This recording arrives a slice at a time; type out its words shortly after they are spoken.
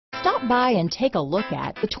Stop by and take a look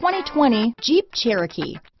at the 2020 Jeep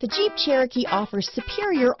Cherokee. The Jeep Cherokee offers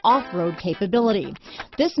superior off-road capability.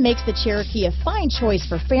 This makes the Cherokee a fine choice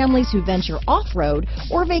for families who venture off-road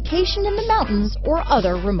or vacation in the mountains or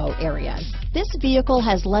other remote areas. This vehicle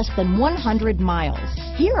has less than 100 miles.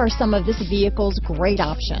 Here are some of this vehicle's great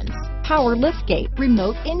options: power liftgate,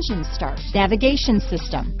 remote engine start, navigation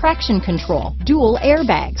system, traction control, dual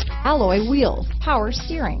airbags, alloy wheels, power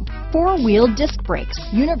steering, four-wheel disc brakes,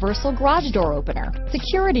 universal garage door opener,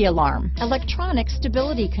 security alarm, electronic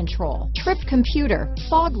stability control, trip computer,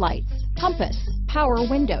 fog lights, compass, power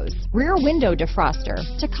windows, rear window defroster,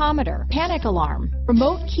 tachometer, panic alarm,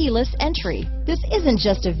 remote keyless entry. This isn't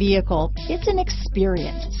just a vehicle, it's an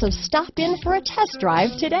experience. So stop in for a test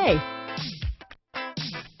drive today.